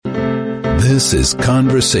This is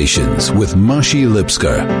Conversations with Mashi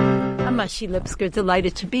Lipsker. I'm Mashi Lipsker,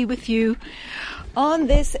 delighted to be with you on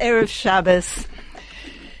this Erev Shabbos,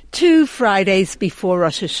 2 Fridays before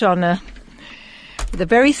Rosh Hashanah, with a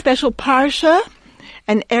very special Parsha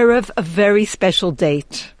and Erev, a very special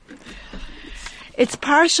date. It's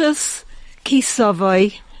Parshas Ki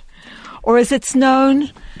Savoy, or as it's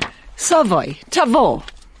known, Savoy, Tavo.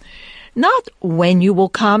 Not when you will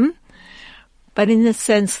come, but in a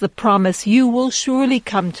sense the promise you will surely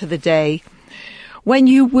come to the day when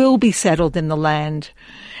you will be settled in the land,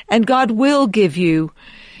 and God will give you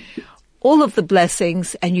all of the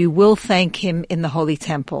blessings, and you will thank Him in the Holy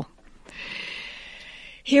Temple.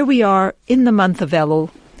 Here we are in the month of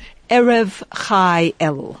Elul, Erev Chai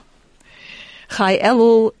Elul. Chai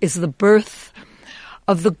Elul is the birth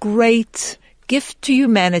of the great gift to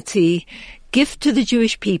humanity, gift to the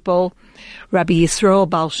Jewish people, Rabbi Yisroel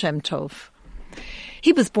Baal Shem Tov.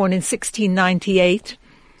 He was born in 1698,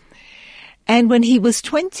 and when he was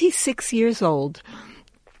 26 years old,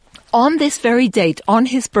 on this very date, on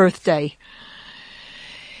his birthday,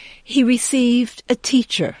 he received a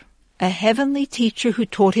teacher, a heavenly teacher who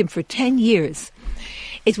taught him for 10 years.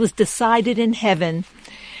 It was decided in heaven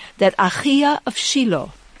that Achia of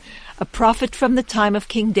Shiloh, a prophet from the time of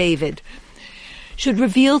King David, should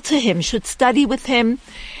reveal to him, should study with him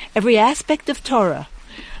every aspect of Torah,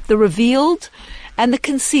 the revealed and the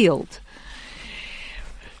concealed,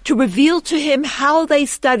 to reveal to him how they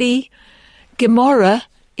study Gemara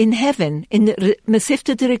in heaven, in the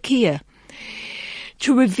Mesivta Dirakia,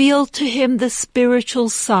 to reveal to him the spiritual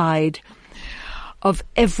side of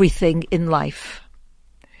everything in life.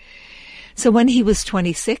 So when he was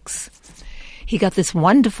 26, he got this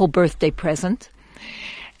wonderful birthday present,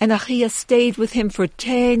 and Achia stayed with him for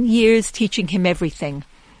 10 years, teaching him everything,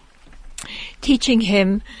 teaching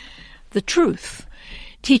him the truth,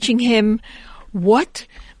 teaching him what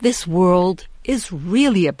this world is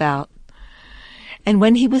really about. And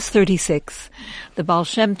when he was 36, the Baal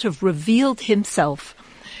Shem Tov revealed himself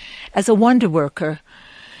as a wonder worker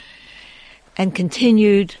and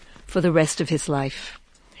continued for the rest of his life.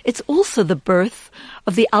 It's also the birth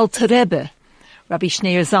of the Alter Rebbe, Rabbi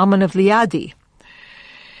Shneur Zalman of Liadi.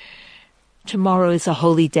 Tomorrow is a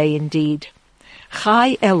holy day indeed.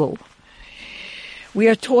 Chai Elul. We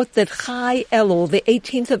are taught that Chai Elul, the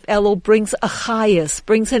 18th of Elul, brings a chayas,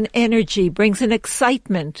 brings an energy, brings an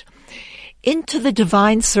excitement into the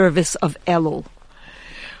divine service of Elul.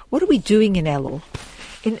 What are we doing in Elul?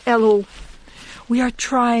 In Elul, we are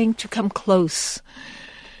trying to come close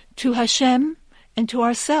to Hashem and to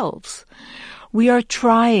ourselves. We are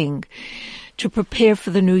trying to prepare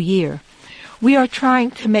for the new year. We are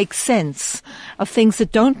trying to make sense of things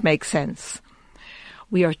that don't make sense.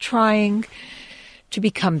 We are trying to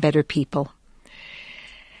become better people.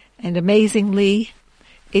 And amazingly,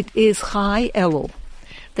 it is Chai Elul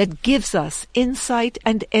that gives us insight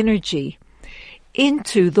and energy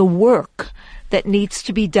into the work that needs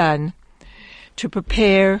to be done to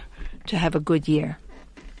prepare to have a good year.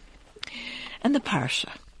 And the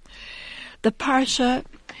Parsha. The Parsha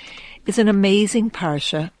is an amazing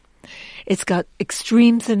Parsha. It's got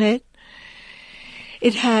extremes in it.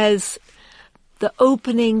 It has the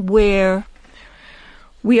opening where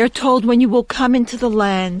we are told when you will come into the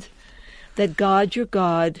land that God, your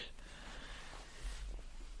God,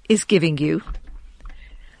 is giving you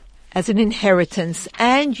as an inheritance,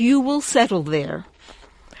 and you will settle there.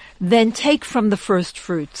 Then take from the first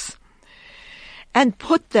fruits and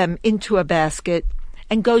put them into a basket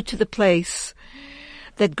and go to the place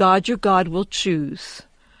that God, your God, will choose.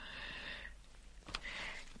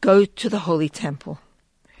 Go to the Holy Temple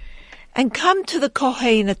and come to the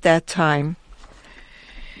Kohen at that time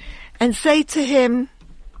and say to him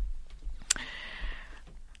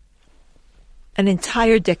an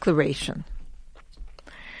entire declaration.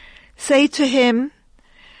 Say to him,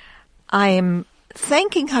 I am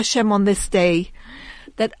thanking Hashem on this day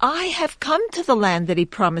that I have come to the land that He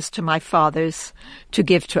promised to my fathers to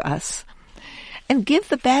give to us. And give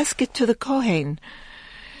the basket to the Kohen.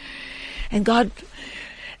 And God,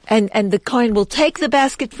 and the Kohen will take the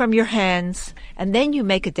basket from your hands, and then you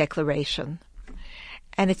make a declaration.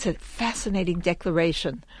 And it's a fascinating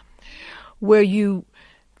declaration where you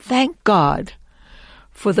thank God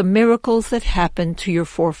for the miracles that happened to your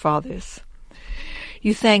forefathers.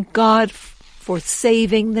 You thank God for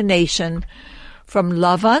saving the nation from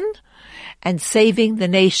Lavan and saving the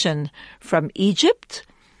nation from Egypt.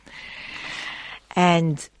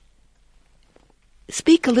 And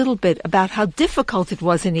speak a little bit about how difficult it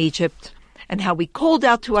was in Egypt and how we called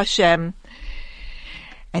out to Hashem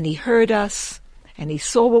and He heard us and He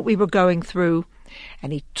saw what we were going through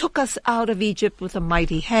And he took us out of Egypt with a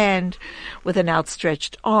mighty hand, with an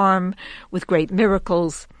outstretched arm, with great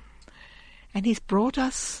miracles. And he's brought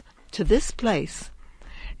us to this place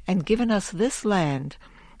and given us this land,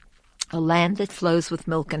 a land that flows with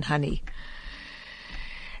milk and honey.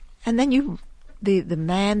 And then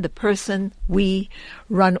the person, we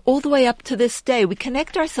run all the way up to this day. We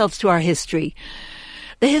connect ourselves to our history.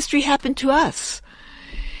 The history happened to us.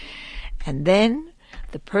 And then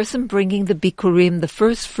the person bringing the bikurim, the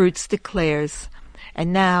first fruits, declares,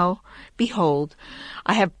 and now, behold,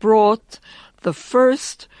 I have brought the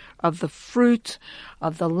first of the fruit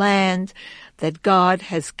of the land that God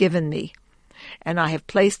has given me. And I have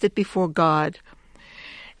placed it before God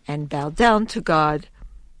and bowed down to God.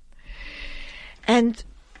 And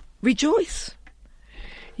rejoice.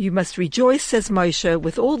 You must rejoice, says Moshe,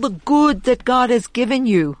 with all the good that God has given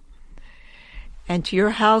you. And to your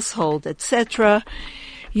household, etc.,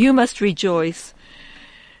 you must rejoice.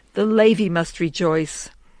 The Levi must rejoice.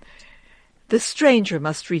 The stranger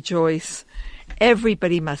must rejoice.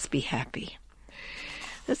 Everybody must be happy.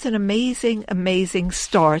 That's an amazing, amazing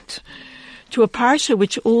start to a parsha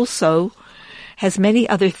which also has many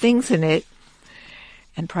other things in it.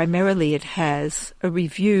 And primarily it has a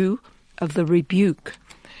review of the rebuke,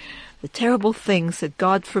 the terrible things that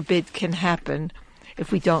God forbid can happen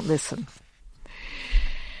if we don't listen.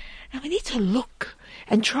 And we need to look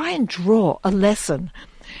and try and draw a lesson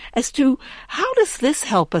as to how does this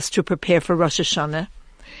help us to prepare for Rosh Hashanah?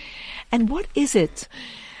 And what is it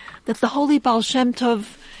that the holy Baal Shem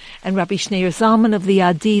Tov and Rabbi Shneur Zalman of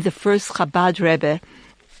Liadi, the first Chabad Rebbe,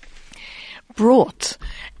 brought,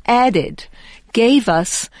 added, gave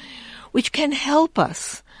us, which can help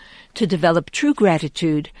us to develop true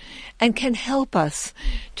gratitude and can help us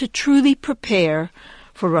to truly prepare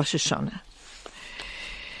for Rosh Hashanah.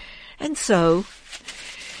 And so,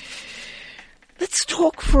 let's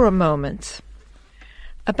talk for a moment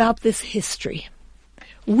about this history.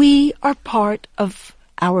 We are part of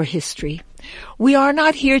our history. We are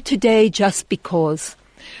not here today just because.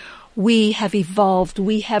 We have evolved,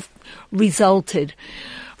 we have resulted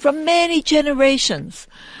from many generations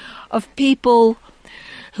of people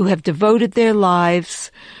who have devoted their lives,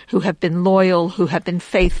 who have been loyal, who have been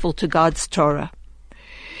faithful to God's Torah.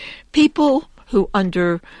 People who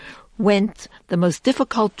underwent the most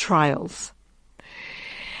difficult trials.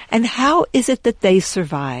 And how is it that they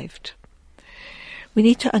survived? We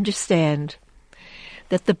need to understand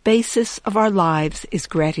that the basis of our lives is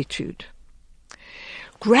gratitude.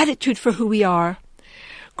 Gratitude for who we are,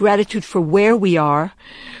 gratitude for where we are,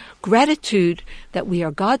 gratitude that we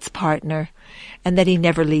are God's partner and that He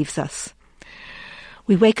never leaves us.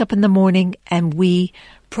 We wake up in the morning and we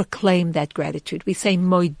proclaim that gratitude. We say,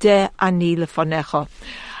 Moideh ani lefanecha.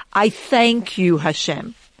 I thank you,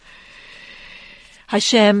 Hashem.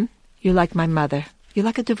 Hashem, you're like my mother. You're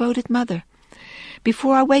like a devoted mother.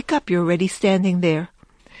 Before I wake up, you're already standing there.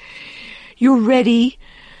 You're ready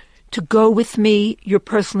to go with me. You're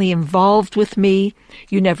personally involved with me.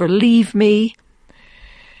 You never leave me.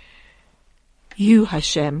 You,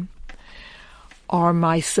 Hashem, are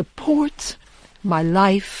my support, my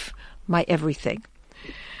life, my everything.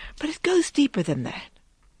 But it goes deeper than that.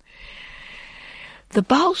 The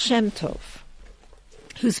Baal Shem Tov,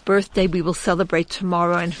 whose birthday we will celebrate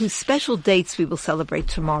tomorrow and whose special dates we will celebrate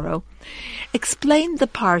tomorrow, explained the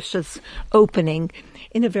Parsha's opening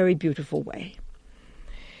in a very beautiful way.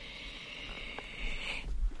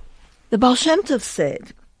 The Baal Shem Tov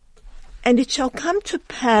said, and it shall come to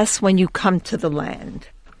pass when you come to the land.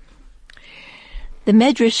 The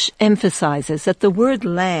Medrash emphasizes that the word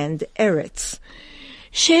land, Eretz,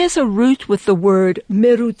 shares a root with the word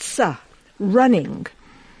merutza, running,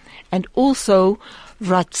 and also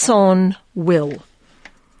ratzon, will.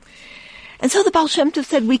 And so the Baal Shem Tov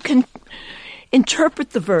said we can interpret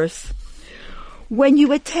the verse, when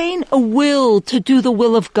you attain a will to do the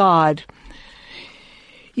will of God,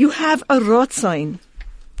 you have a ratzon.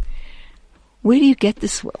 Where do you get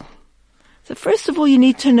this will? So first of all, you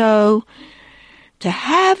need to know to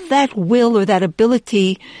have that will or that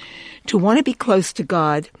ability to want to be close to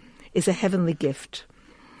God is a heavenly gift.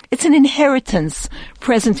 It's an inheritance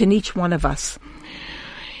present in each one of us.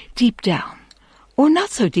 Deep down, or not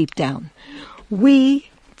so deep down, we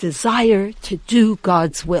desire to do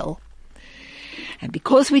God's will. And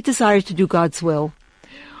because we desire to do God's will,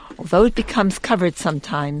 although it becomes covered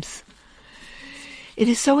sometimes, it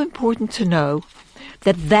is so important to know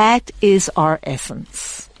that that is our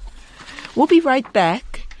essence. We'll be right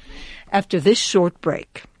back after this short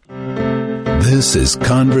break. This is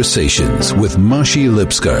Conversations with Mashi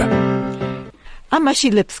Lipsker. I'm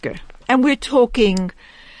Mashi Lipsker, and we're talking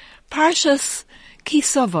Parshas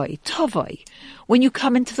Kisavoi, tovoi, when you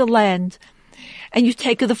come into the land and you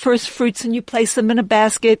take of the first fruits and you place them in a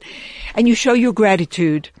basket and you show your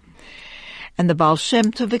gratitude. And the Baal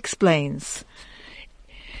Shem Tov explains,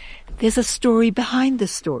 there's a story behind the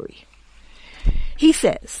story. He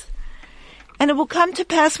says, and it will come to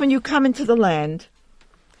pass when you come into the land,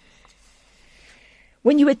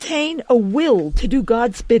 when you attain a will to do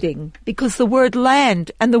God's bidding, because the word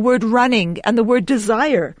land and the word running and the word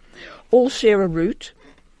desire all share a root.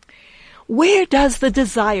 Where does the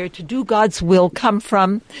desire to do God's will come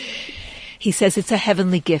from? He says it's a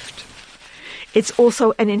heavenly gift. It's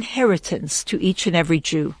also an inheritance to each and every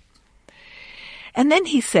Jew. And then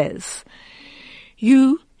he says,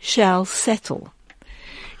 you shall settle.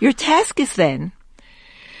 Your task is then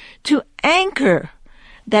to anchor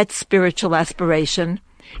that spiritual aspiration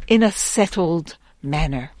in a settled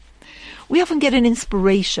manner. We often get an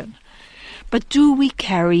inspiration, but do we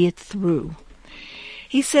carry it through?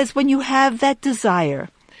 He says when you have that desire,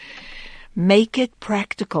 make it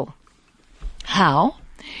practical. How?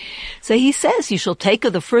 So he says you shall take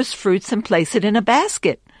of the first fruits and place it in a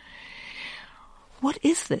basket. What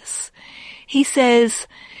is this? He says,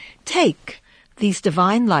 take these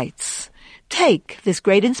divine lights, take this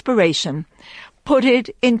great inspiration, put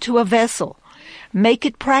it into a vessel, make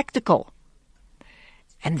it practical.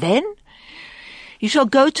 And then you shall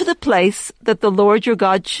go to the place that the Lord your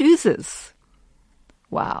God chooses.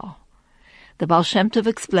 Wow. The Baal Shem Tov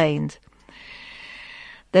explained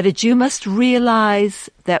that a Jew must realize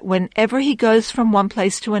that whenever he goes from one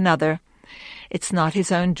place to another, it's not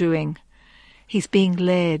his own doing. He's being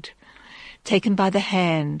led, taken by the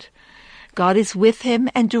hand. God is with him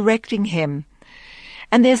and directing him.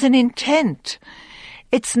 And there's an intent.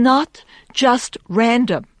 It's not just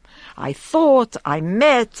random. I thought, I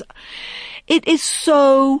met. It is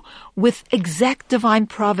so with exact divine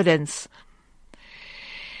providence.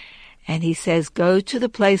 And he says, go to the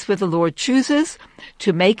place where the Lord chooses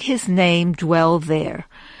to make his name dwell there.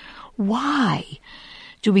 Why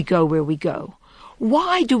do we go where we go?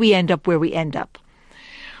 Why do we end up where we end up?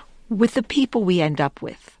 With the people we end up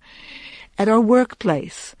with. At our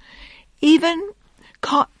workplace. Even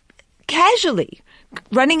casually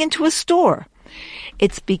running into a store.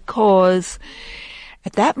 It's because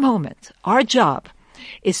at that moment, our job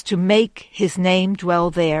is to make his name dwell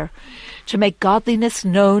there, to make godliness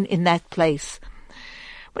known in that place.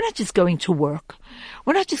 We're not just going to work.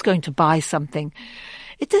 We're not just going to buy something.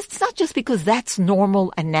 It's not just because that's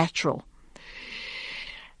normal and natural.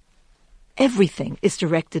 Everything is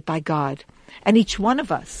directed by God. And each one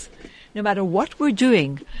of us, no matter what we're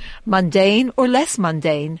doing, mundane or less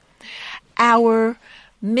mundane, our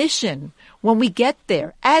mission when we get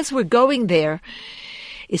there, as we're going there,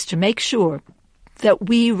 is to make sure that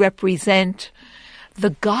we represent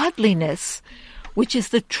the godliness which is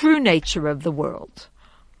the true nature of the world.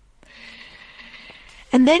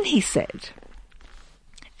 And then he said,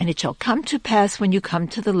 and it shall come to pass when you come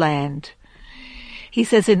to the land. He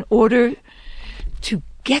says, in order to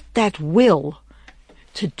get that will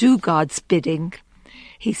to do God's bidding,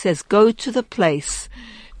 he says, go to the place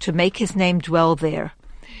to make his name dwell there.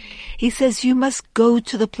 He says, you must go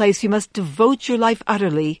to the place, you must devote your life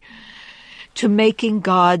utterly to making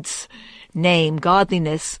God's name,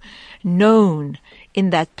 godliness, known in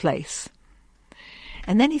that place.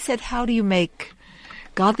 And then he said, how do you make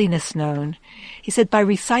godliness known? He said, by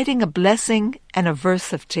reciting a blessing and a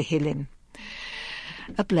verse of Tehillim.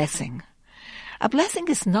 A blessing. A blessing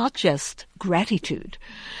is not just gratitude.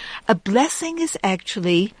 A blessing is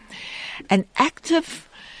actually an active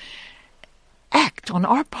act on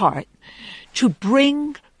our part to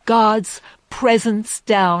bring God's presence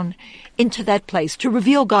down into that place, to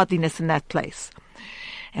reveal godliness in that place.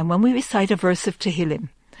 And when we recite a verse of Tehillim,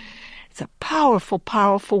 it's a powerful,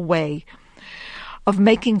 powerful way of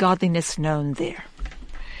making godliness known there.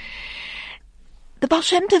 The Baal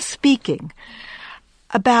Shem Tov speaking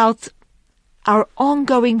about our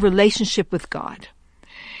ongoing relationship with God.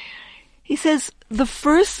 He says the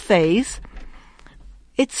first phase,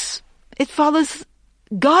 it follows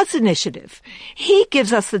God's initiative. He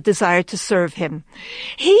gives us the desire to serve him.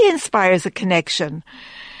 He inspires a connection.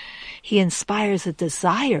 He inspires a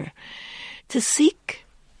desire to seek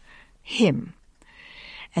him.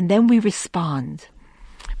 And then we respond.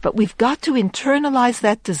 But we've got to internalize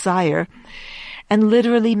that desire and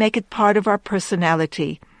literally make it part of our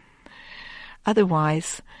personality.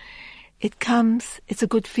 Otherwise, it comes, it's a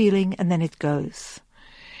good feeling, and then it goes.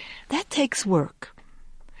 That takes work.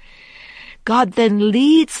 God then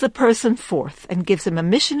leads the person forth and gives him a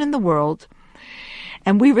mission in the world,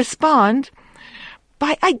 and we respond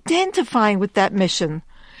by identifying with that mission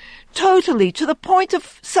totally, to the point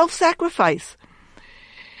of self-sacrifice.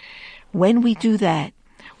 When we do that,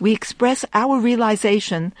 we express our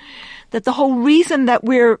realization that the whole reason that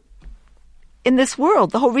we're in this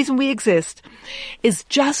world, the whole reason we exist, is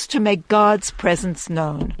just to make God's presence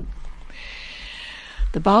known.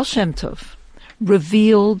 The Baal Shem Tov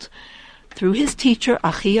revealed through his teacher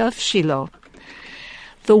Achia of Shiloh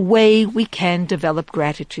the way we can develop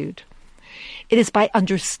gratitude. It is by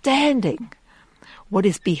understanding what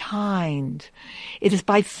is behind. It is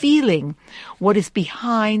by feeling what is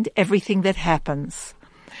behind everything that happens.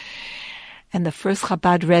 And the first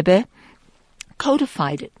Chabad Rebbe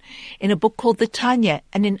codified it in a book called the Tanya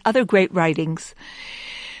and in other great writings.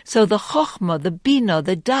 So the Chochmah, the Bina,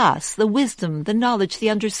 the Das, the wisdom, the knowledge, the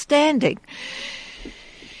understanding,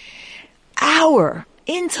 our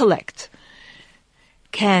intellect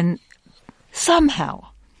can somehow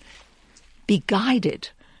be guided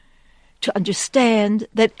to understand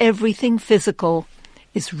that everything physical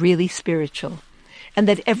is really spiritual, and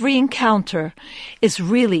that every encounter is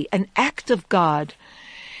really an act of God,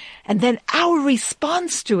 and then our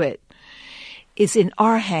response to it is in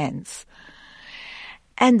our hands.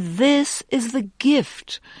 And this is the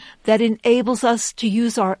gift that enables us to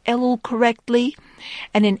use our Elul correctly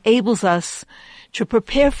and enables us to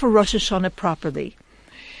prepare for Rosh Hashanah properly.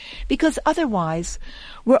 Because otherwise,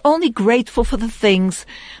 we're only grateful for the things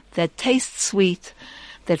that taste sweet,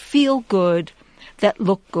 that feel good, that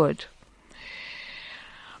look good.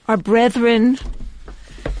 Our brethren,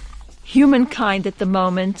 humankind at the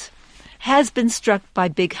moment, has been struck by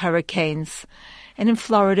big hurricanes. And in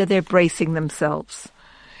Florida, they're bracing themselves.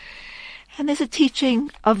 And there's a teaching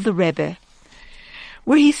of the Rebbe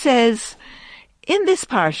where he says, in this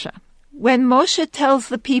parsha, when Moshe tells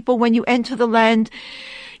the people, when you enter the land,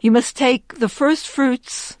 you must take the first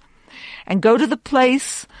fruits and go to the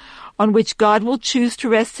place on which God will choose to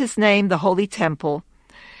rest his name, the Holy Temple.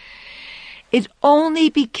 It only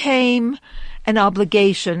became an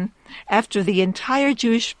obligation after the entire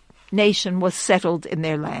Jewish nation was settled in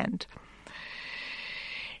their land.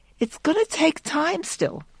 It's going to take time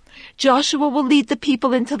still. Joshua will lead the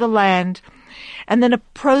people into the land, and then a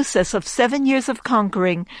process of 7 years of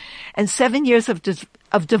conquering and 7 years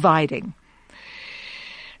of dividing.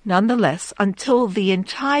 Nonetheless, until the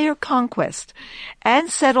entire conquest and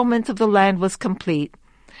settlement of the land was complete,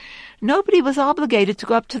 nobody was obligated to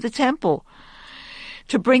go up to the temple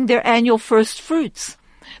to bring their annual first fruits.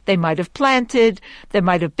 They might have planted, there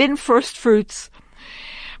might have been first fruits,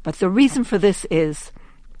 but the reason for this is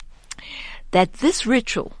that this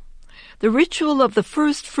ritual, the ritual of the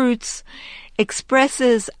first fruits,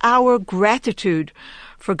 expresses our gratitude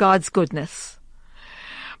for God's goodness.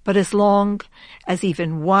 But as long as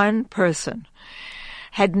even one person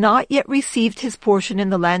had not yet received his portion in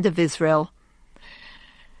the land of Israel,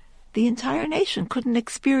 the entire nation couldn't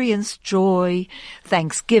experience joy,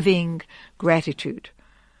 thanksgiving, gratitude.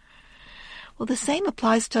 Well, the same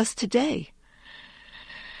applies to us today.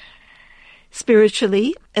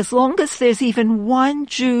 Spiritually, as long as there's even one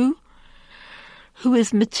Jew who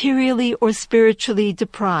is materially or spiritually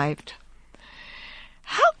deprived,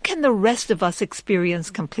 how can the rest of us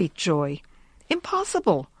experience complete joy?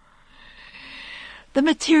 Impossible. The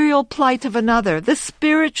material plight of another, the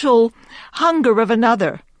spiritual hunger of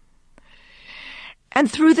another,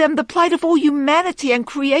 and through them the plight of all humanity and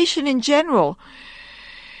creation in general,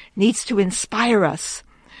 needs to inspire us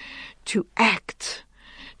to act,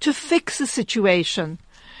 to fix a situation,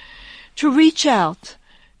 to reach out,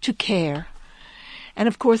 to care. And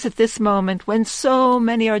of course, at this moment, when so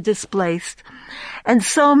many are displaced and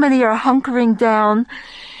so many are hunkering down,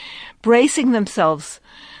 bracing themselves,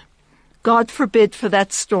 God forbid, for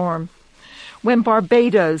that storm, when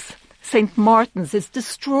Barbados, St. Martin's, is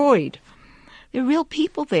destroyed, there are real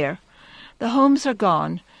people there. The homes are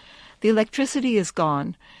gone. The electricity is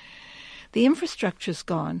gone. The infrastructure is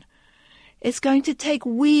gone. It's going to take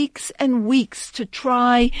weeks and weeks to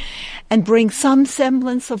try and bring some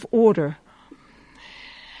semblance of order.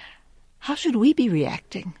 How should we be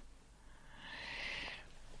reacting?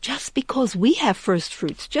 Just because we have first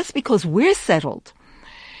fruits, just because we're settled.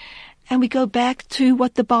 And we go back to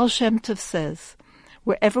what the Baal Shem Tov says.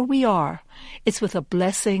 Wherever we are, it's with a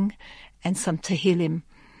blessing and some Tehillim.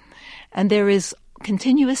 And there is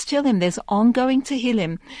continuous Tehillim, there's ongoing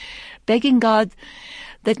Tehillim, begging God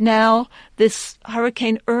that now this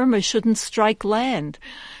Hurricane Irma shouldn't strike land.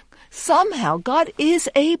 Somehow God is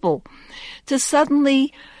able to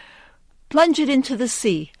suddenly plunge it into the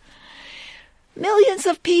sea. Millions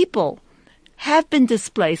of people have been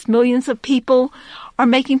displaced. Millions of people are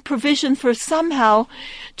making provision for somehow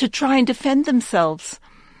to try and defend themselves.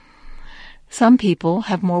 Some people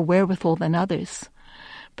have more wherewithal than others,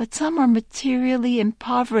 but some are materially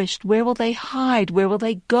impoverished. Where will they hide? Where will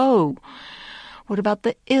they go? What about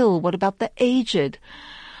the ill? What about the aged?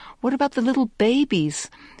 What about the little babies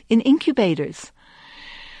in incubators?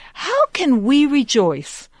 How can we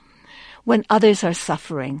rejoice when others are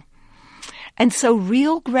suffering? And so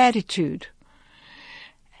real gratitude.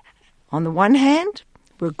 On the one hand,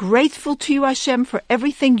 we're grateful to you, Hashem, for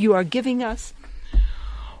everything you are giving us,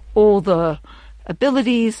 all the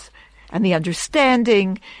abilities and the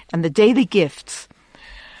understanding and the daily gifts.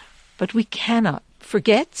 But we cannot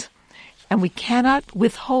forget and we cannot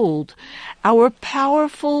withhold our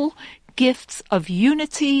powerful gifts of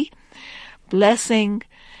unity, blessing,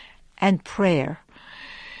 and prayer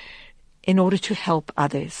in order to help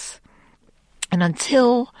others. And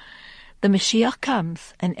until the Mashiach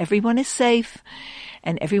comes and everyone is safe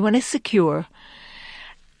and everyone is secure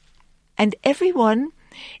and everyone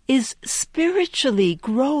is spiritually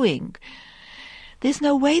growing, there's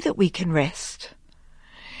no way that we can rest.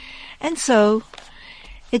 And so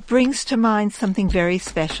it brings to mind something very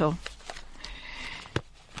special.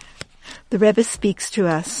 The Rebbe speaks to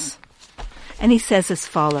us and he says as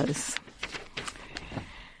follows.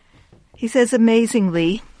 He says,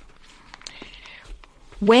 amazingly,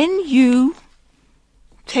 when you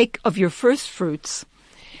take of your first fruits,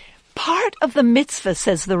 part of the mitzvah,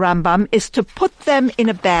 says the Rambam, is to put them in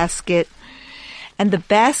a basket, and the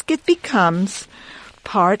basket becomes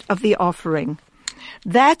part of the offering.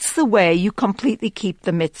 That's the way you completely keep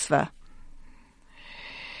the mitzvah.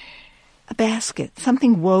 A basket,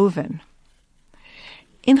 something woven.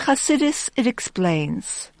 In Hasidus, it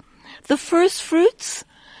explains, the first fruits.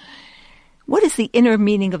 What is the inner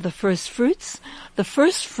meaning of the first fruits? The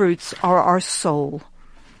first fruits are our soul.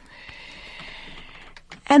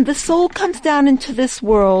 And the soul comes down into this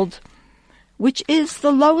world, which is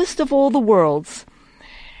the lowest of all the worlds.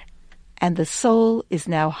 And the soul is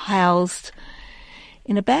now housed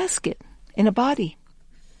in a basket, in a body.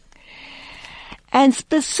 And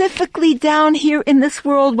specifically down here in this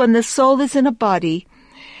world, when the soul is in a body,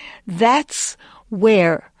 that's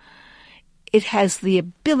where it has the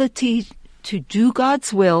ability to do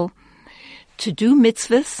God's will, to do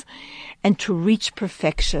mitzvahs, and to reach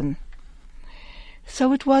perfection.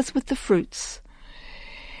 So it was with the fruits.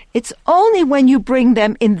 It's only when you bring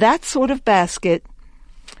them in that sort of basket,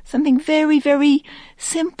 something very, very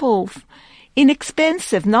simple,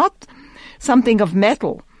 inexpensive, not something of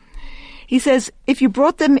metal. He says, if you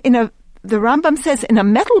brought them the Rambam says, in a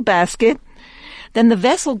metal basket, then the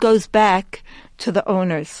vessel goes back to the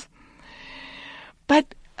owners.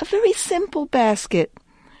 But a very simple basket,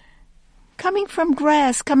 coming from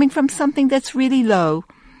grass, coming from something that's really low,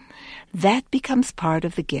 that becomes part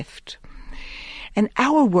of the gift. And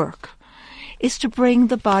our work is to bring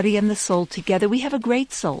the body and the soul together. We have a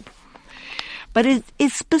great soul, but it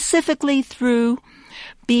is specifically through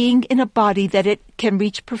being in a body that it can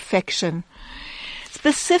reach perfection.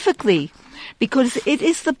 Specifically because it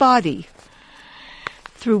is the body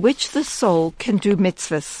through which the soul can do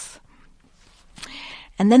mitzvahs.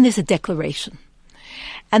 And then there's a declaration.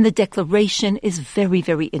 And the declaration is very,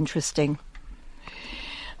 very interesting.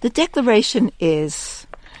 The declaration is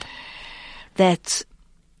that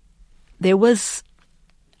there was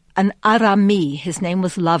an Arami, his name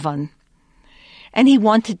was Lavan, and he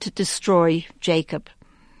wanted to destroy Jacob.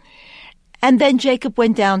 And then Jacob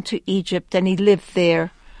went down to Egypt and he lived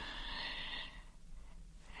there.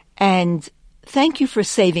 And thank you for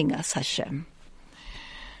saving us, Hashem.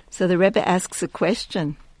 So the Rebbe asks a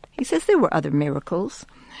question. He says there were other miracles,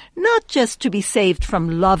 not just to be saved from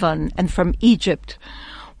Lavan and from Egypt.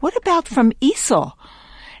 What about from Esau?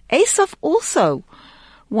 Esau also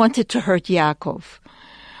wanted to hurt Yaakov.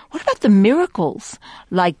 What about the miracles,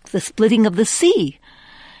 like the splitting of the sea?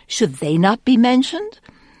 Should they not be mentioned?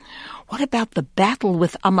 What about the battle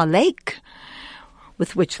with Amalek,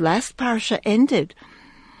 with which last parsha ended?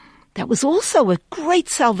 That was also a great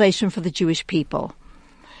salvation for the Jewish people.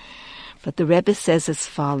 But the Rebbe says as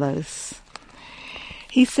follows.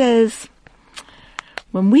 He says,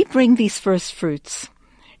 when we bring these first fruits,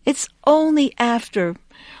 it's only after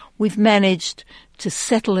we've managed to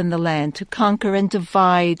settle in the land, to conquer and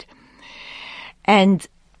divide. And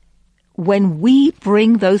when we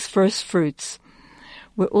bring those first fruits,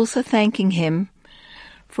 we're also thanking him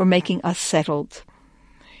for making us settled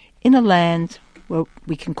in a land where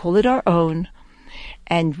we can call it our own,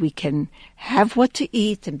 and we can have what to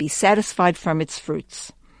eat and be satisfied from its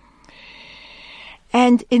fruits.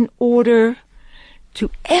 And in order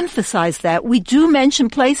to emphasize that, we do mention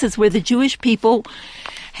places where the Jewish people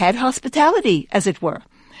had hospitality, as it were.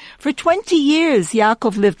 For 20 years,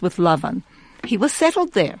 Yaakov lived with Lavan. He was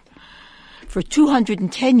settled there. For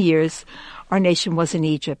 210 years, our nation was in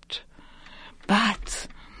Egypt. But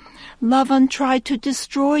Lavan tried to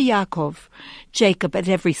destroy Jacob at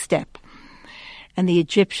every step. And the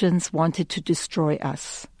Egyptians wanted to destroy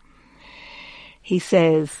us. He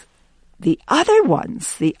says, the other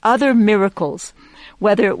ones, the other miracles,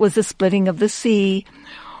 whether it was the splitting of the sea,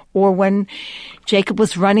 or when Jacob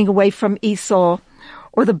was running away from Esau,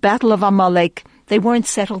 or the battle of Amalek, they weren't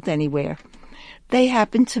settled anywhere. They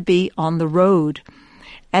happened to be on the road,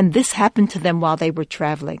 and this happened to them while they were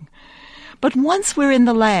traveling. But once we're in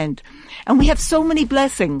the land, and we have so many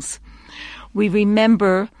blessings, we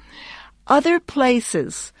remember other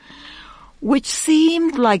places which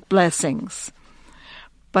seemed like blessings,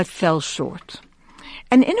 but fell short.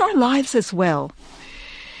 And in our lives as well,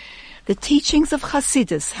 the teachings of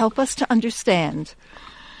Hasidus help us to understand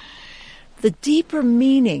the deeper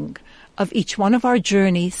meaning of each one of our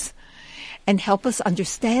journeys and help us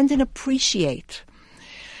understand and appreciate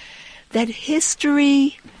that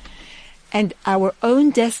history and our own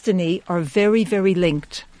destiny are very, very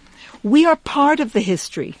linked. We are part of the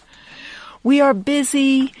history. We are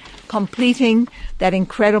busy completing that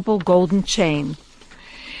incredible golden chain.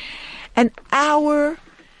 And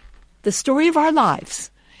the story of our lives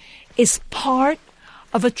is part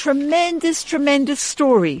of a tremendous, tremendous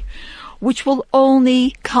story which will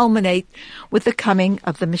only culminate with the coming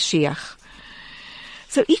of the Mashiach.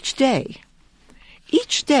 So each day,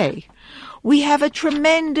 we have a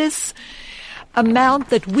tremendous amount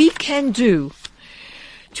that we can do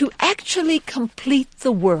to actually complete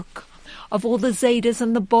the work of all the Zedas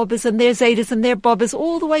and the Bobbas and their Zedas and their Bobbas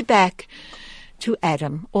all the way back to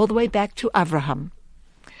Adam, all the way back to Avraham.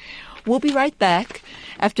 We'll be right back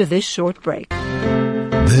after this short break.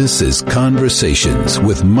 This is Conversations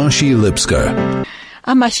with Mashi Lipsker.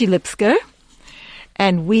 I'm Mashi Lipsker,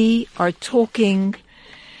 and we are talking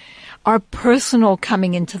our personal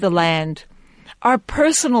coming into the land, our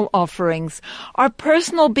personal offerings, our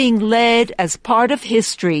personal being led as part of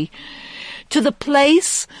history to the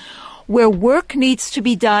place where work needs to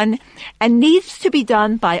be done and needs to be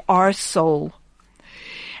done by our soul.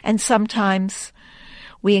 And sometimes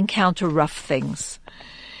we encounter rough things.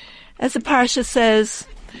 As the Parsha says,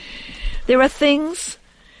 there are things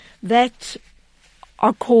that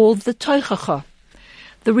are called the toichacha,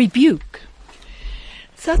 the rebuke.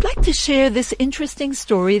 So I'd like to share this interesting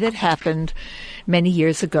story that happened many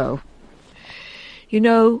years ago. You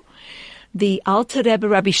know, the Alter Rebbe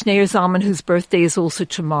Rabbi Schneur Zalman, whose birthday is also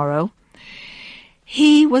tomorrow,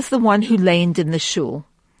 he was the one who laned in the shul.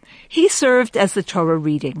 He served as the Torah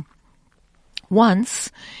reading. Once,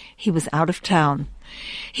 he was out of town.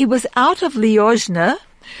 He was out of Liozna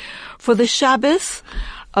for the Shabbos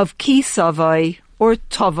of Ki Savai, or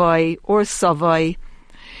Tovai, or Savai.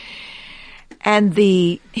 And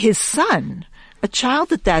his son, a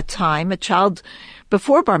child at that time, a child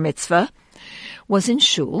before Bar Mitzvah, was in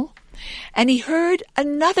shul, and he heard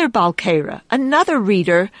another Balkera, another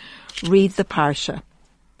reader, read the Parsha.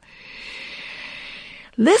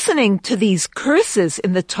 Listening to these curses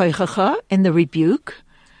in the toichacha, in the rebuke,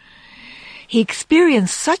 he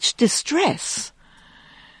experienced such distress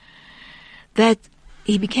that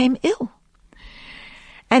he became ill.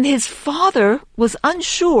 And his father was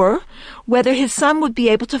unsure whether his son would be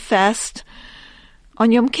able to fast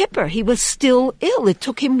on Yom Kippur. He was still ill. It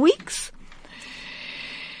took him weeks.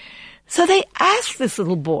 So they asked this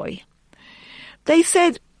little boy. They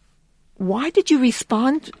said, "Why did you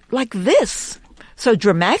respond like this? So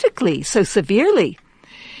dramatically, so severely?"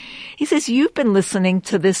 He says, "You've been listening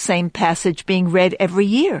to this same passage being read every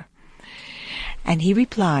year." And he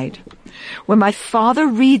replied, "When my father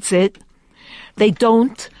reads it, they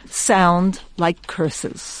don't sound like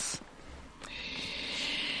curses."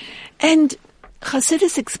 And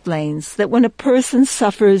Chassidus explains that when a person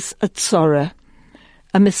suffers a tzara,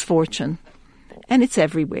 a misfortune, and it's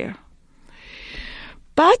everywhere,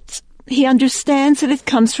 but he understands that it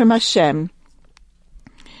comes from Hashem,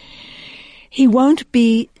 he won't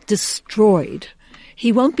be destroyed.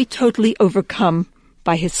 He won't be totally overcome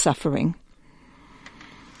by his suffering.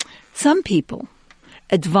 Some people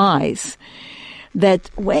advise that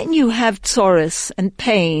when you have tzoros and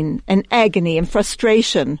pain and agony and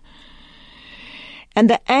frustration and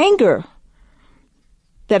the anger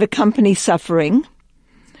that accompanies suffering,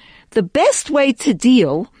 the best way to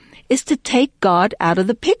deal is to take God out of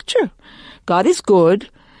the picture. God is good,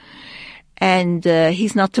 and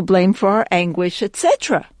he's not to blame for our anguish,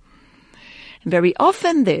 etc. And very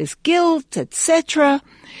often there's guilt, etc.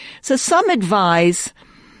 So some advise,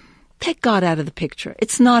 take God out of the picture.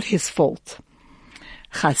 It's not his fault.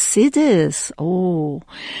 Chassidus,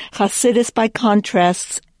 Chassidus by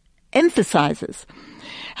contrast emphasizes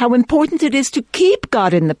how important it is to keep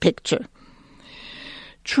God in the picture.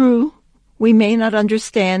 True, we may not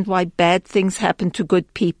understand why bad things happen to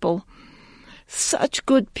good people. Such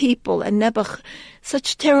good people and Nebuch,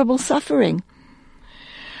 such terrible suffering.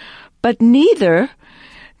 But neither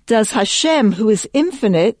does Hashem, who is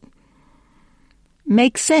infinite,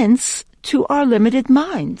 make sense to our limited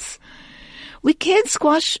minds. We can't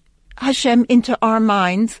squash Hashem into our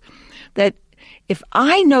minds that if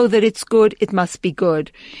I know that it's good, it must be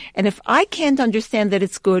good. And if I can't understand that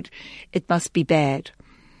it's good, it must be bad.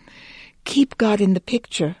 Keep God in the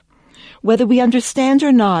picture, whether we understand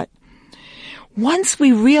or not. Once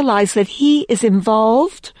we realize that He is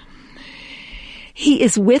involved, He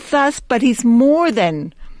is with us, but He's more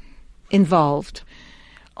than involved.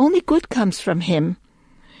 Only good comes from Him.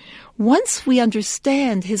 Once we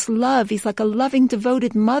understand His love, He's like a loving,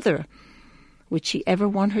 devoted mother. Would she ever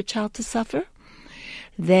want her child to suffer?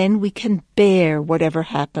 Then we can bear whatever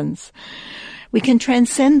happens. We can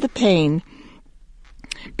transcend the pain,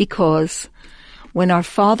 because when our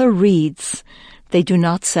Father reads, they do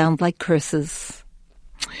not sound like curses.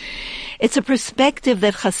 It's a perspective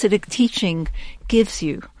that Hasidic teaching gives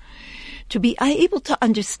you, to be able to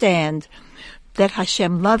understand that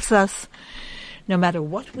Hashem loves us no matter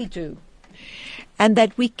what we do, and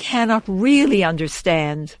that we cannot really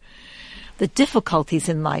understand the difficulties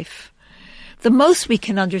in life. The most we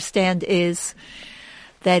can understand is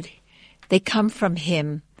that they come from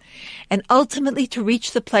Him, and ultimately to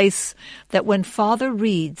reach the place that when Father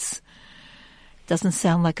reads, doesn't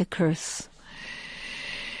sound like a curse.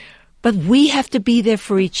 But we have to be there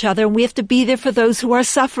for each other, and we have to be there for those who are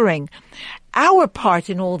suffering. Our part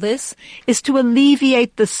in all this is to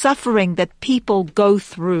alleviate the suffering that people go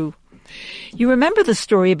through. You remember the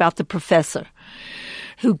story about the professor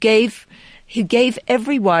who gave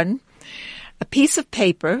everyone a piece of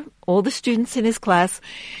paper, all the students in his class.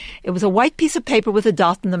 It was a white piece of paper with a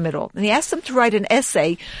dot in the middle. And he asked them to write an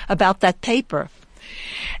essay about that paper.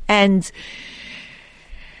 And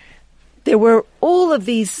there were all of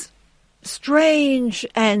these strange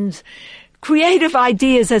and creative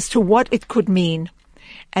ideas as to what it could mean.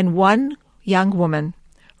 And one young woman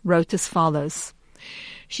wrote as follows.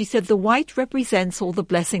 She said, the white represents all the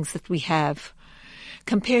blessings that we have.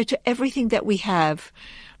 Compared to everything that we have,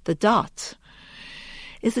 the dot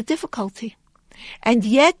is a difficulty. And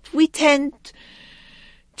yet we tend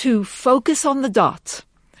to focus on the dot.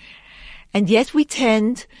 And yet we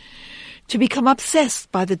tend to become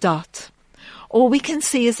obsessed by the dot. All we can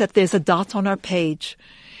see is that there's a dot on our page,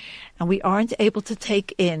 and we aren't able to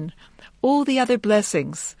take in all the other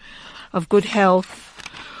blessings of good health,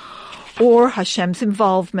 or Hashem's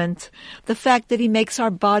involvement, the fact that He makes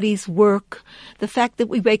our bodies work, the fact that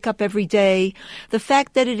we wake up every day, the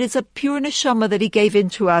fact that it is a pure neshama that He gave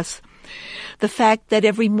into us, the fact that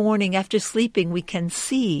every morning after sleeping we can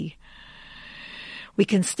see, we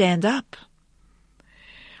can stand up,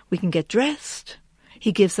 we can get dressed.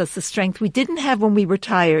 He gives us the strength we didn't have when we were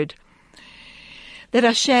tired. That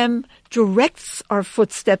Hashem directs our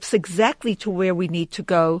footsteps exactly to where we need to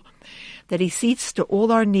go, that He sees to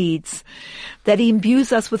all our needs, that He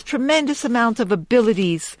imbues us with tremendous amount of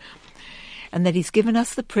abilities, and that He's given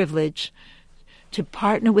us the privilege to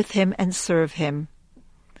partner with Him and serve Him.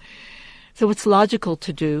 So what's logical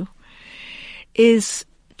to do is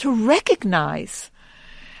to recognize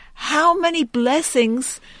how many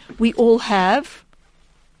blessings we all have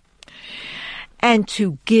and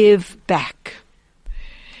to give back.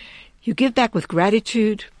 You give back with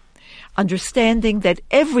gratitude, understanding that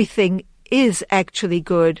everything is actually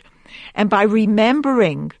good, and by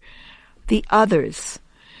remembering the others,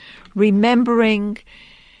 remembering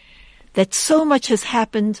that so much has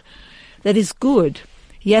happened that is good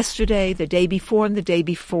yesterday, the day before, and the day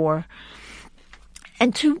before,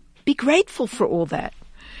 and to be grateful for all that.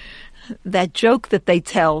 That joke that they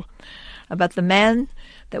tell about the man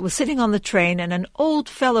that was sitting on the train and an old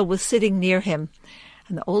fellow was sitting near him,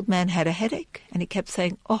 and the old man had a headache, and he kept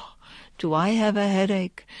saying, "Oh, do I have a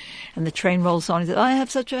headache?" And the train rolls on. He said, "I have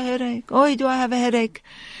such a headache. Oh, do I have a headache?"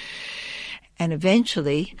 And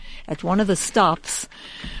eventually, at one of the stops,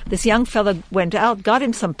 this young fellow went out, got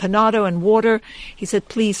him some panado and water. He said,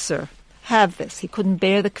 "Please, sir, have this." He couldn't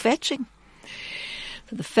bear the kvetching.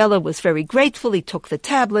 So the fellow was very grateful. He took the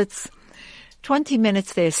tablets. 20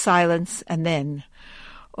 minutes there's silence, and then,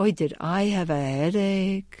 "Oi, did I have a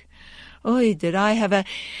headache? Oi, did I have a..."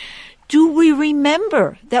 Do we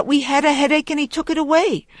remember that we had a headache and He took it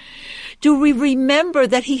away? Do we remember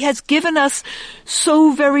that He has given us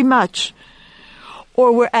so very much?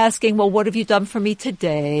 or we're asking, well, what have you done for me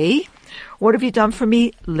today? What have you done for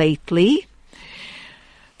me lately?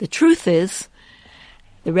 The truth is,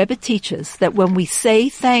 the Rebbe teaches that when we say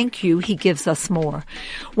thank you, he gives us more.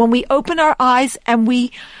 When we open our eyes and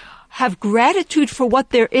we have gratitude for what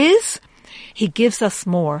there is, he gives us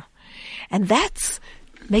more. And that's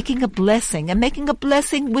making a blessing, and making a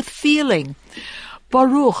blessing with feeling.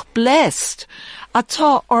 Baruch, blessed.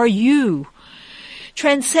 Atah are you.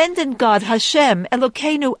 Transcendent God, Hashem,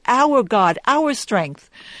 Elokeinu, our God, our strength.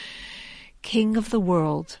 King of the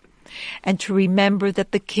world. And to remember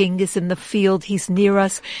that the King is in the field, he's near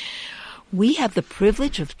us. We have the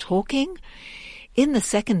privilege of talking in the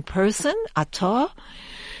second person, Atah,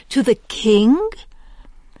 to the King.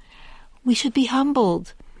 We should be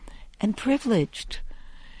humbled and privileged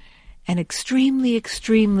and extremely,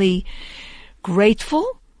 extremely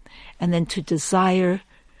grateful, and then to desire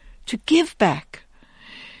to give back.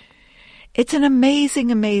 It's an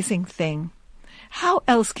amazing, amazing thing. How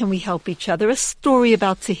else can we help each other? A story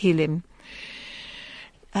about Tehillim.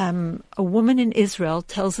 A woman in Israel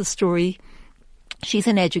tells a story. She's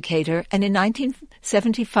an educator, and in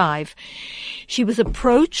 1975, she was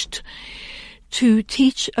approached to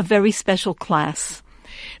teach a very special class.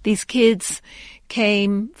 These kids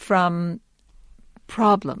came from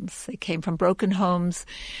problems. They came from broken homes.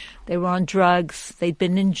 They were on drugs. They'd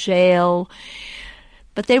been in jail.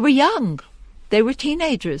 But they were young. They were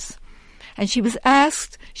teenagers. And she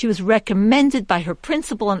was recommended by her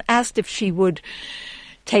principal and asked if she would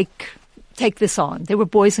take this on. They were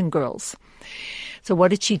boys and girls. So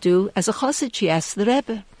what did she do? As a chassid, she asked the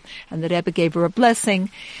Rebbe. And the Rebbe gave her a blessing.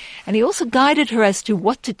 And he also guided her as to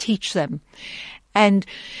what to teach them. And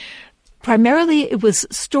primarily it was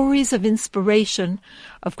stories of inspiration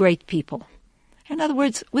of great people. In other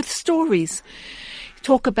words, with stories.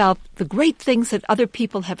 Talk about the great things that other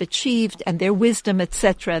people have achieved and their wisdom,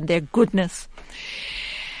 etc., and their goodness,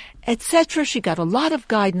 etc. She got a lot of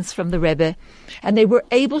guidance from the Rebbe, and they were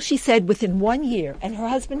able, she said, within 1 year, and her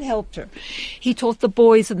husband helped her. He taught the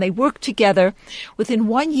boys, and they worked together. Within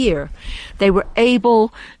 1 year, they were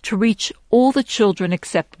able to reach all the children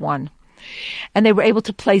except one. And they were able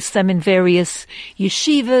to place them in various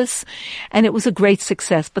yeshivas, and it was a great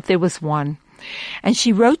success, but there was one. And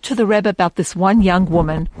she wrote to the Rebbe about this one young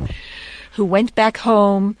woman who went back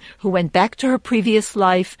home, who went back to her previous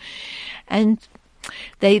life, and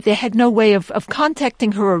they had no way of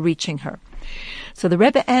contacting her or reaching her. So the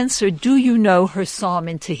Rebbe answered, do you know her psalm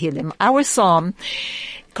in Tehillim? Our psalm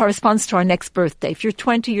corresponds to our next birthday. If you're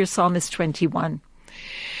 20, your psalm is 21.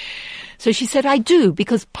 So she said, I do,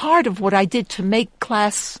 because part of what I did to make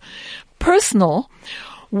class personal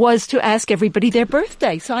was to ask everybody their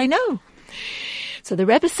birthday, so I know. So the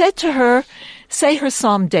Rebbe said to her, say her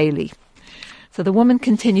psalm daily. So the woman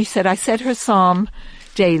continued, said, I said her psalm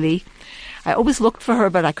daily. I always looked for her,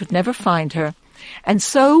 but I could never find her. And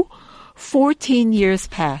so 14 years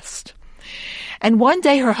passed. And one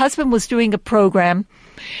day her husband was doing a program,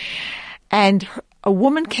 and a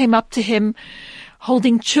woman came up to him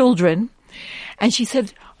holding children, and she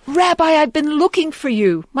said, Rabbi, I've been looking for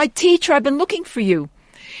you. My teacher, I've been looking for you.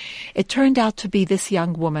 It turned out to be this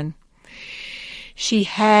young woman. She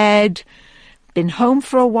had been home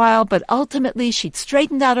for a while, but ultimately she'd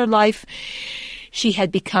straightened out her life. She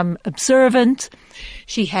had become observant.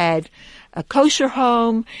 She had a kosher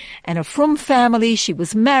home and a frum family. She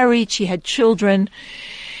was married. She had children.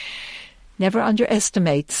 Never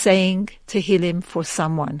underestimate saying Tehillim for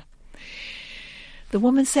someone. The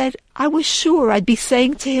woman said, I was sure I'd be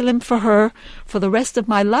saying Tehillim for her for the rest of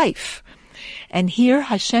my life. And here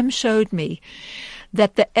Hashem showed me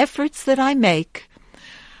that the efforts that I make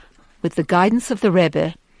with the guidance of the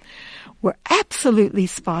Rebbe were absolutely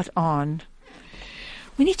spot on.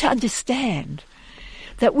 We need to understand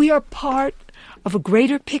that we are part of a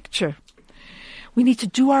greater picture. We need to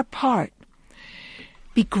do our part.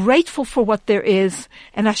 Be grateful for what there is,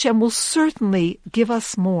 and Hashem will certainly give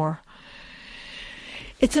us more.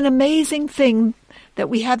 It's an amazing thing that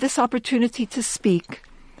we have this opportunity to speak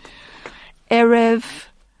Erev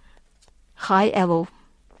Chai Elul,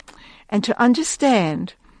 and to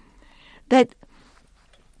understand that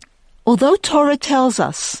although Torah tells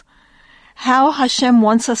us how Hashem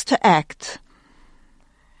wants us to act,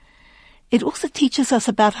 it also teaches us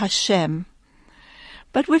about Hashem.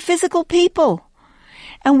 But we're physical people,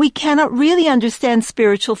 and we cannot really understand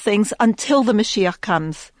spiritual things until the Mashiach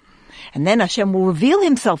comes. And then Hashem will reveal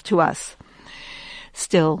himself to us.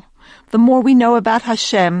 Still, the more we know about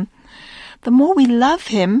Hashem, the more we love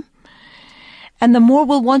him, and the more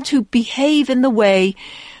we'll want to behave in the way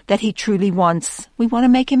that he truly wants. We want to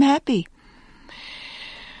make him happy.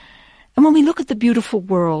 And And when we look at the beautiful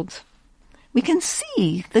world, we can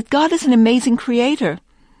see that God is an amazing creator.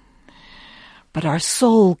 But our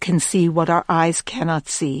soul can see what our eyes cannot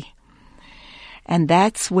see. And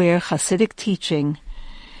that's where Hasidic teaching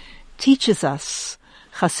teaches us,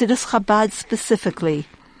 Hasidus Chabad specifically.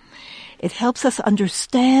 It helps us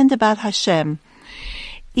understand about Hashem,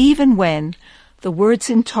 even when the words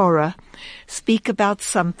in Torah speak about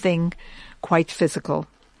something quite physical.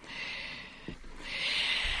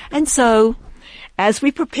 And so, as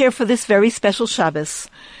we prepare for this very special Shabbos,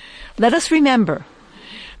 let us remember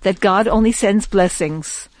that God only sends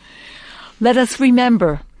blessings. Let us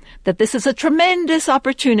remember that this is a tremendous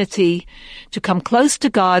opportunity to come close to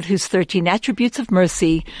God, whose 13 attributes of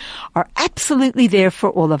mercy are absolutely there for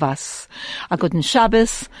all of us. A guten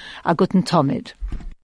Shabbos, a guten Tomid.